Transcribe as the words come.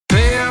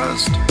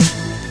past,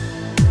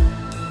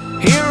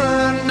 here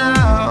and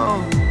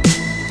now.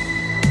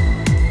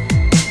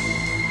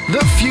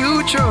 The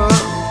future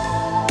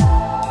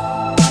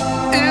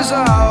is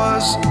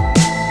ours.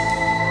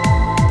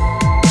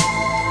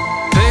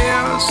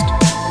 Past,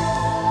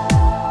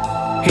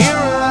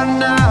 here and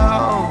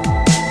now.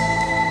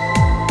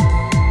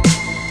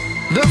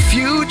 The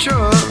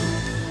future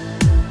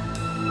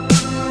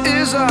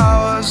is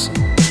ours.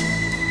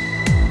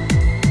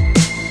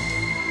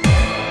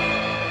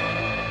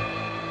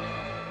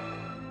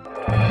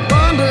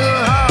 Wonder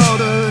how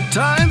the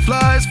time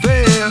flies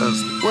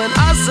fast. When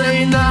I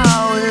say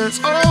now, it's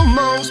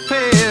almost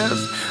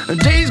past.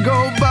 Days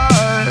go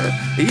by,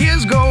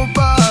 years go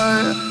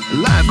by,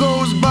 life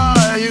goes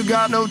by, you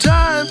got no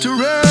time to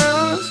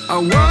rest. I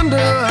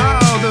wonder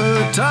how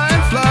the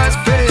time flies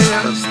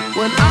fast.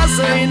 When I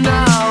say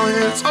now,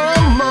 it's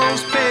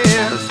almost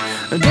past.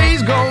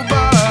 Days go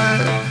by,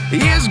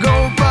 years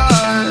go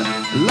by,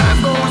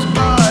 life goes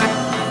by.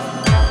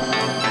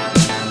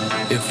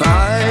 If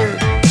I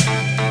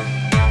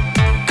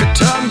could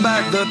turn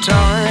back the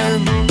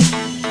time,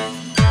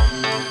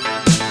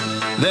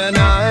 then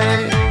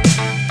I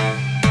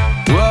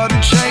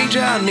wouldn't change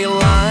any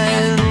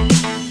line.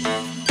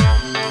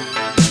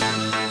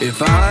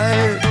 If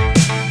I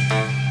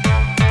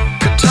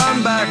could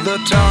turn back the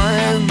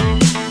time,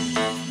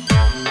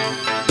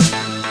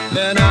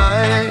 then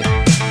I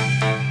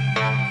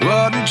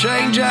wouldn't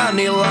change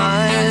any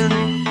line.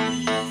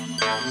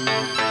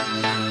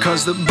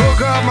 'Cause the book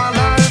of my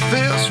life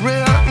is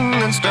written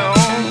in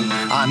stone.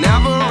 I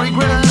never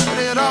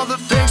regretted all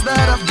the things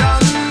that I've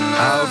done.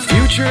 Our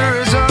future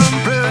is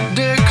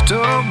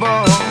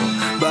unpredictable,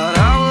 but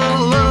our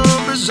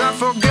love is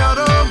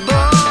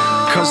unforgettable.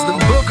 'Cause the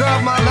book of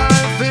my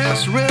life is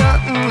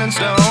written in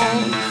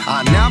stone. I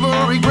never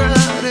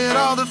regretted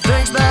all the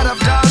things that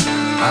I've done.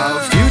 Our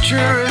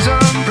future is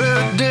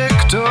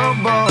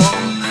unpredictable,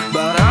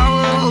 but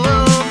our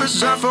love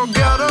is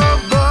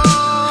unforgettable.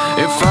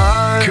 If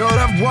I could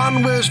have one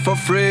wish for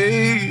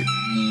free,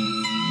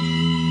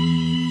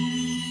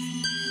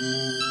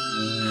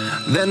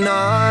 then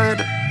I'd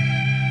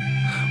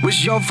wish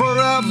you're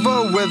forever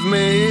with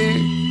me.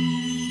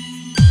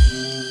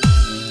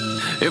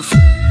 If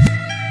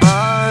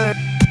I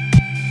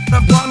could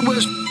have one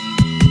wish,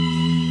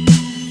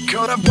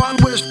 could have one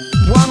wish,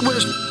 one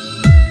wish,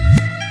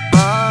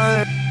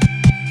 I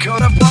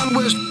could have one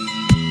wish,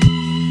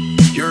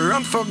 you're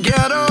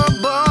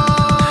unforgettable.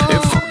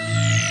 If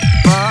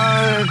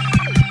I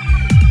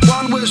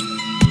one wish,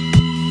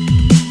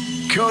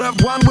 could have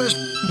one wish,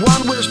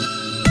 one wish.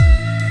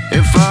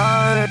 If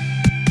I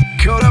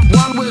could have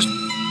one wish,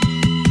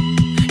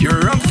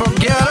 you're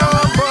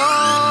unforgettable.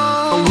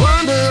 I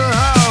wonder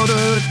how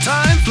the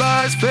time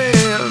flies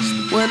fast.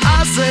 When I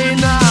say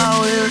now,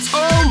 it's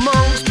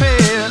almost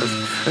past.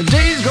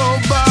 Days go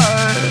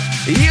by,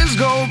 years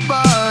go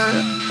by,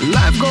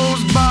 life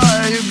goes by,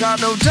 you got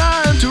no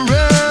time to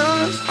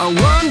rest. I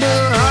wonder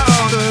how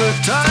the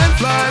time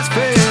flies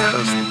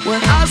fast.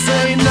 When I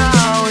say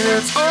now,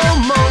 it's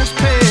almost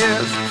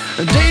past.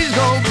 Days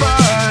go by,